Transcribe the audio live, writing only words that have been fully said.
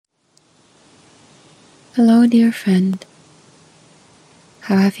Hello, dear friend.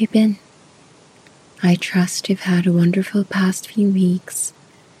 How have you been? I trust you've had a wonderful past few weeks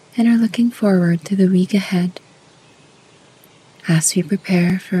and are looking forward to the week ahead. As we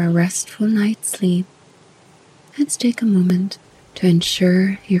prepare for a restful night's sleep, let's take a moment to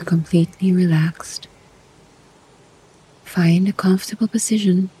ensure you're completely relaxed. Find a comfortable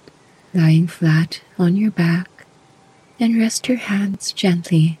position, lying flat on your back, and rest your hands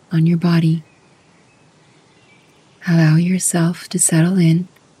gently on your body. Allow yourself to settle in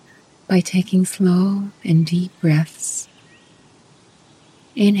by taking slow and deep breaths.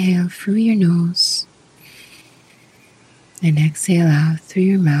 Inhale through your nose and exhale out through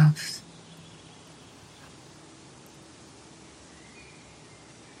your mouth.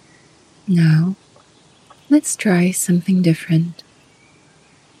 Now, let's try something different.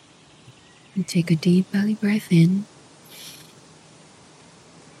 And take a deep belly breath in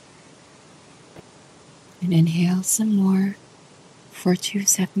and inhale some more for 2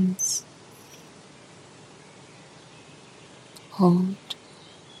 seconds. Hold.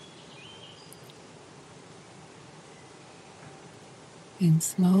 And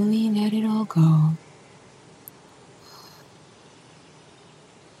slowly let it all go.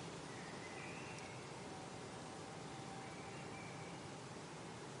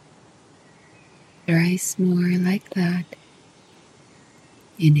 Thrice more like that.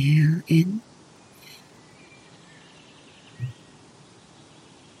 Inhale in.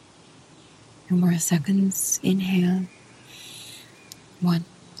 Two more seconds. Inhale. 1,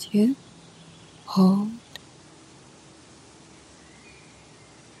 2. Hold.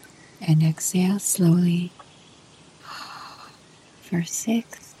 And exhale slowly for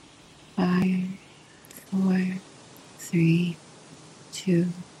 6, 5, 4, 3, 2,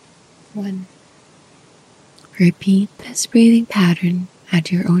 1. Repeat this breathing pattern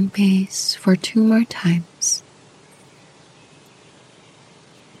at your own pace for 2 more times.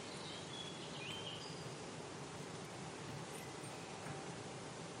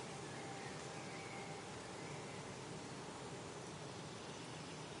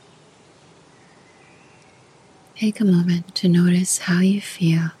 Take a moment to notice how you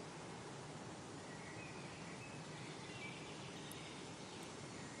feel.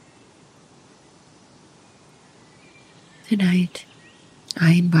 Tonight,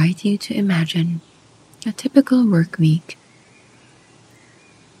 I invite you to imagine a typical work week.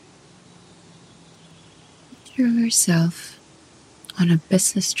 Picture yourself on a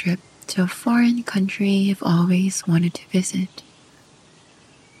business trip to a foreign country you've always wanted to visit.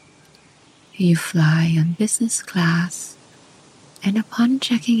 You fly on business class, and upon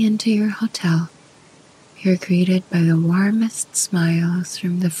checking into your hotel, you're greeted by the warmest smiles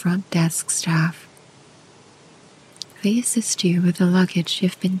from the front desk staff. They assist you with the luggage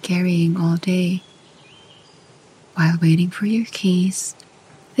you've been carrying all day. While waiting for your keys,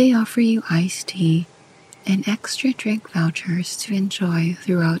 they offer you iced tea and extra drink vouchers to enjoy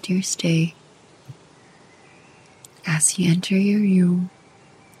throughout your stay. As you enter your room,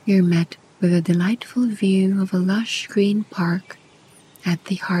 you're met with a delightful view of a lush green park at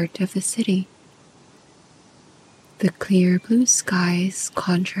the heart of the city. The clear blue skies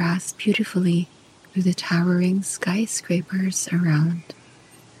contrast beautifully with the towering skyscrapers around.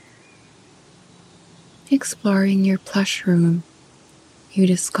 Exploring your plush room, you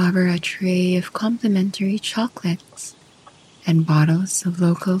discover a tray of complimentary chocolates and bottles of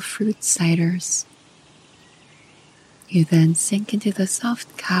local fruit ciders. You then sink into the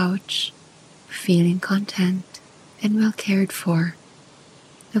soft couch, feeling content and well cared for.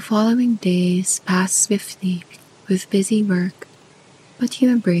 The following days pass swiftly with busy work, but you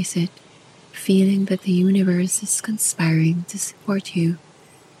embrace it, feeling that the universe is conspiring to support you.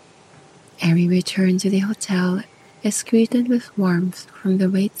 Every return to the hotel is greeted with warmth from the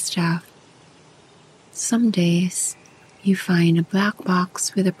waitstaff. Some days, you find a black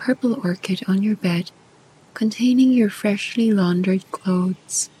box with a purple orchid on your bed, containing your freshly laundered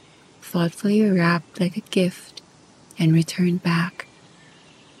clothes, thoughtfully wrapped like a gift, and returned back.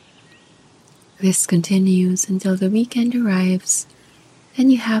 This continues until the weekend arrives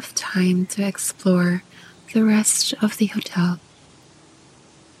and you have time to explore the rest of the hotel.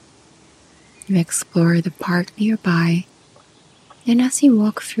 You explore the park nearby, and as you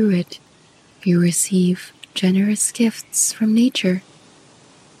walk through it, you receive generous gifts from nature.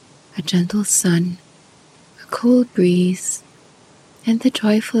 A gentle sun, a cool breeze, and the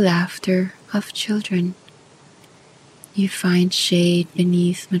joyful laughter of children. You find shade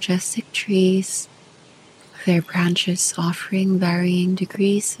beneath majestic trees, their branches offering varying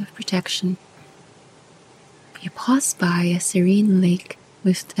degrees of protection. You pass by a serene lake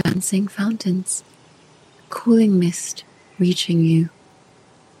with dancing fountains, cooling mist reaching you.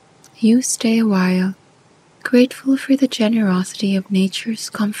 You stay a while, grateful for the generosity of nature's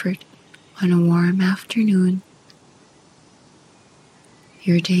comfort on a warm afternoon.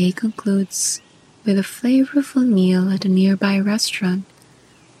 Your day concludes with a flavorful meal at a nearby restaurant,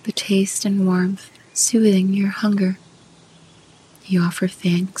 the taste and warmth soothing your hunger. You offer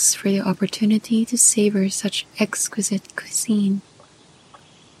thanks for the opportunity to savor such exquisite cuisine.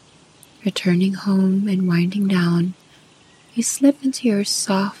 Returning home and winding down, you slip into your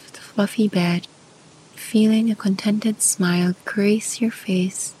soft, fluffy bed, feeling a contented smile grace your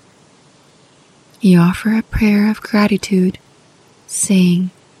face. You offer a prayer of gratitude,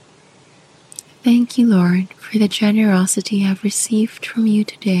 saying, "Thank you, Lord, for the generosity I've received from you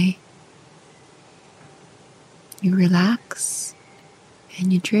today." You relax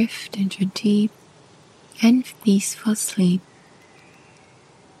and you drift into deep and peaceful sleep.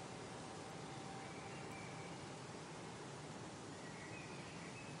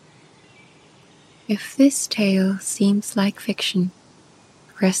 If this tale seems like fiction,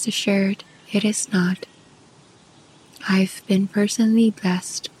 rest assured it is not. I've been personally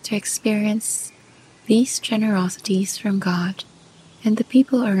blessed to experience these generosities from God and the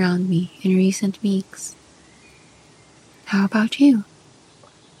people around me in recent weeks. How about you?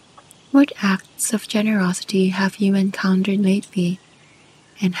 What acts of generosity have you encountered lately,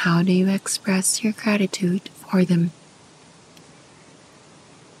 and how do you express your gratitude for them?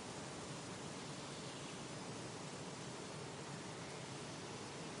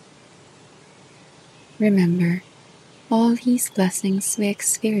 Remember, all these blessings we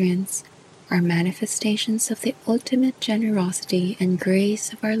experience are manifestations of the ultimate generosity and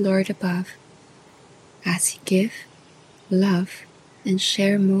grace of our Lord above. As you give, love, and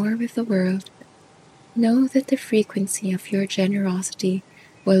share more with the world, know that the frequency of your generosity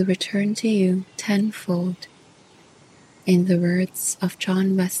will return to you tenfold. In the words of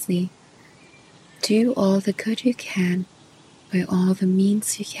John Wesley, "Do all the good you can, by all the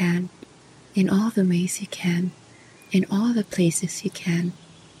means you can, in all the ways you can, in all the places you can,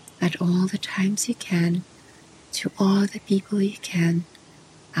 at all the times you can, to all the people you can,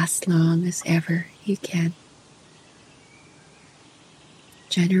 as long as ever you can."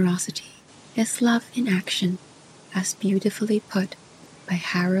 Generosity is love in action, as beautifully put by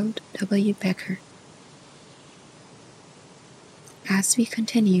Harold W. Becker. As we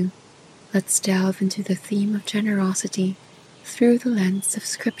continue, let's delve into the theme of generosity through the lens of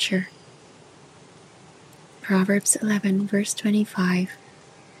Scripture. Proverbs 11, verse 25.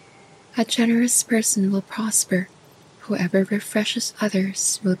 A generous person will prosper. Whoever refreshes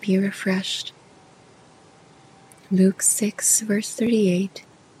others will be refreshed. Luke 6, verse 38.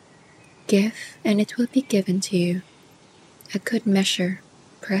 Give, and it will be given to you. A good measure,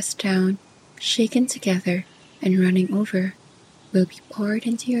 pressed down, shaken together, and running over, will be poured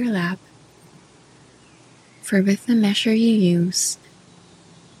into your lap. For with the measure you use,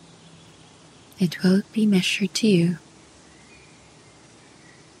 it will be measured to you.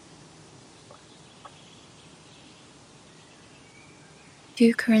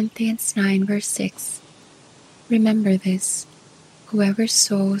 2 Corinthians 9, verse 6. Remember this, whoever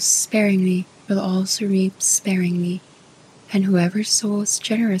sows sparingly will also reap sparingly, and whoever sows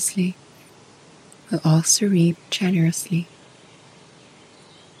generously will also reap generously.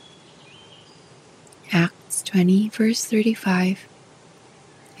 Acts 20, verse 35.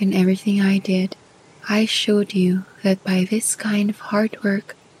 In everything I did, I showed you that by this kind of hard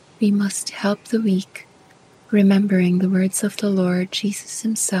work we must help the weak, remembering the words of the Lord Jesus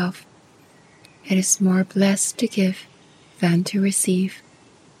himself. It is more blessed to give than to receive.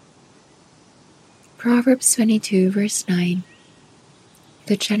 Proverbs 22, verse 9.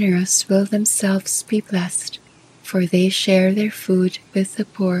 The generous will themselves be blessed, for they share their food with the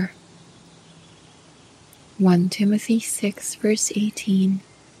poor. 1 Timothy 6, verse 18.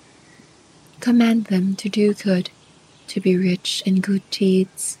 Command them to do good, to be rich in good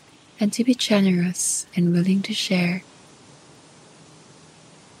deeds, and to be generous and willing to share.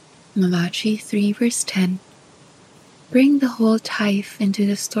 Malachi 3, verse 10. Bring the whole tithe into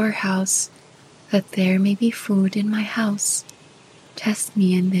the storehouse, that there may be food in my house. Test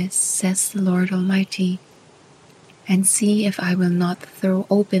me in this, says the Lord Almighty, and see if I will not throw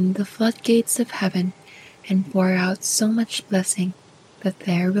open the floodgates of heaven and pour out so much blessing that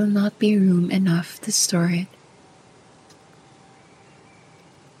there will not be room enough to store it.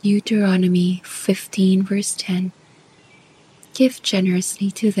 Deuteronomy 15, verse 10. Give generously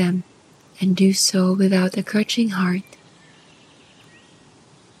to them, and do so without a grudging heart.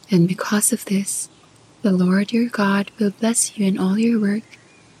 And because of this, the Lord your God will bless you in all your work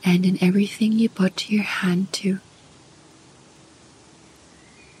and in everything you put your hand to.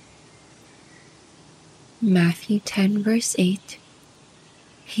 Matthew 10 verse 8.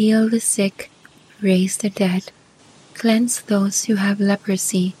 Heal the sick, raise the dead, cleanse those who have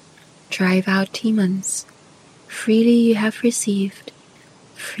leprosy, drive out demons. Freely you have received,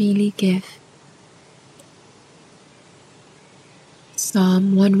 freely give.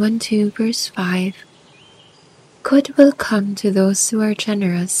 Psalm 112 verse 5. Good will come to those who are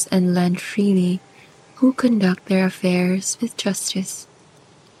generous and lend freely, who conduct their affairs with justice.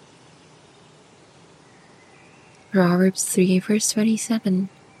 Proverbs 3 verse 27.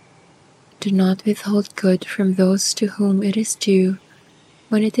 Do not withhold good from those to whom it is due,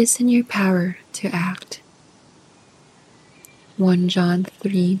 when it is in your power to act. 1 John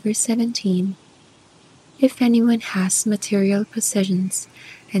 3 verse 17. If anyone has material possessions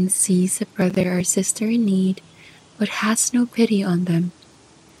and sees a brother or sister in need, but has no pity on them,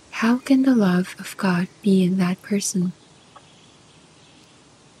 how can the love of God be in that person?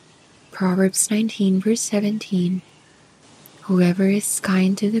 Proverbs 19 verse 17. Whoever is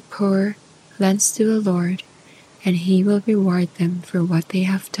kind to the poor lends to the Lord, and he will reward them for what they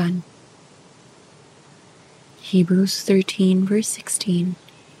have done. Hebrews 13 verse 16.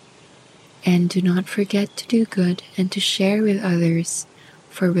 And do not forget to do good and to share with others,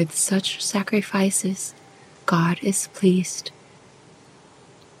 for with such sacrifices God is pleased.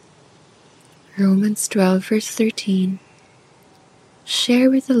 Romans 12 verse 13. Share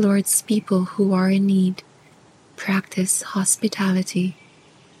with the Lord's people who are in need. Practice hospitality.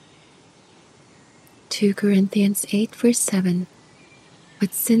 2 Corinthians 8 verse 7.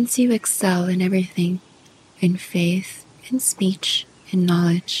 But since you excel in everything, in faith, in speech, in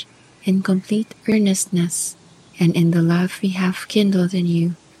knowledge, in complete earnestness, and in the love we have kindled in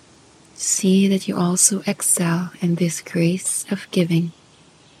you, see that you also excel in this grace of giving.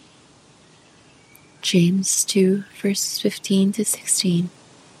 James 2 verses 15 to 16.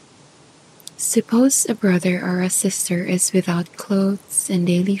 Suppose a brother or a sister is without clothes and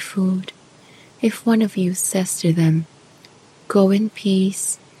daily food. If one of you says to them, "Go in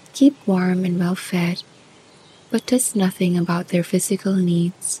peace, keep warm and well fed," but does nothing about their physical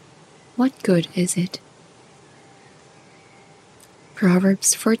needs, what good is it?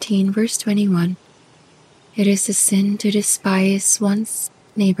 Proverbs 14 verse 21. It is a sin to despise one's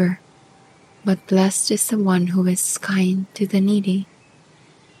neighbor, but blessed is the one who is kind to the needy.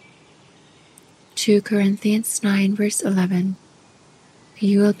 2 Corinthians 9 verse 11.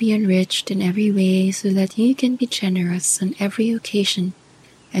 You will be enriched in every way so that you can be generous on every occasion,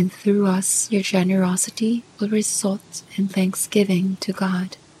 and through us your generosity will result in thanksgiving to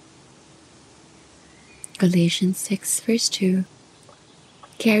God. Galatians 6 verse 2.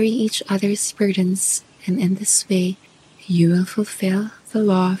 Carry each other's burdens, and in this way you will fulfill the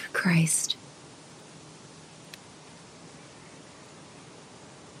law of Christ.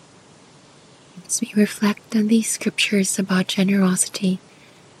 As we reflect on these scriptures about generosity,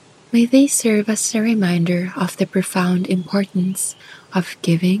 may they serve as a reminder of the profound importance of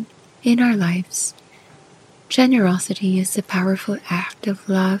giving in our lives. Generosity is a powerful act of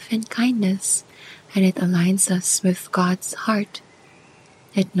love and kindness, and it aligns us with God's heart.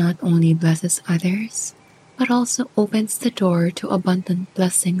 It not only blesses others, but also opens the door to abundant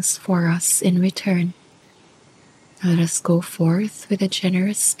blessings for us in return. Let us go forth with a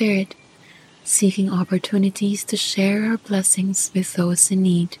generous spirit, seeking opportunities to share our blessings with those in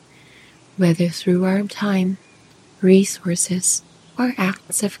need, whether through our time, resources, or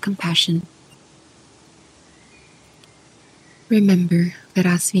acts of compassion. Remember that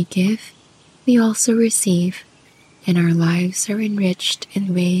as we give, we also receive, and our lives are enriched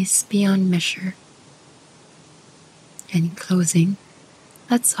in ways beyond measure. In closing,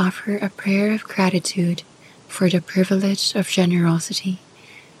 let's offer a prayer of gratitude for the privilege of generosity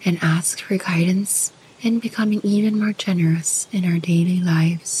and ask for guidance in becoming even more generous in our daily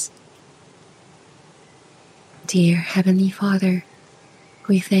lives. Dear Heavenly Father,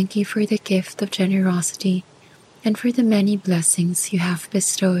 we thank you for the gift of generosity and for the many blessings you have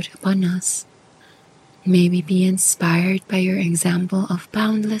bestowed upon us. May we be inspired by your example of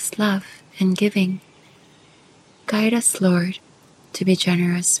boundless love and giving. Guide us, Lord, to be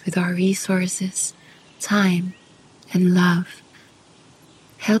generous with our resources, time, and love.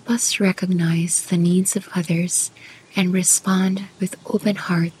 Help us recognize the needs of others and respond with open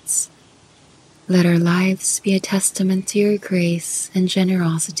hearts. Let our lives be a testament to your grace and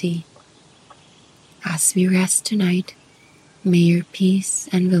generosity. As we rest tonight, may your peace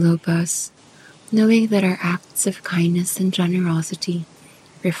envelope us, knowing that our acts of kindness and generosity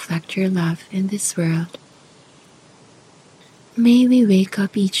reflect your love in this world. May we wake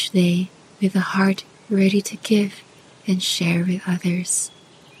up each day with a heart ready to give and share with others.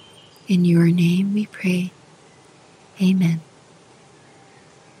 In your name we pray. Amen.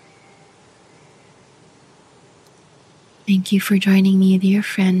 Thank you for joining me, dear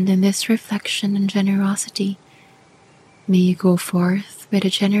friend, in this reflection on generosity. May you go forth with a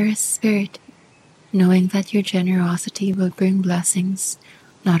generous spirit, knowing that your generosity will bring blessings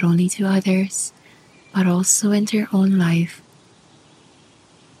not only to others, but also into your own life.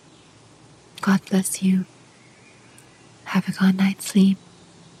 God bless you. Have a good night's sleep.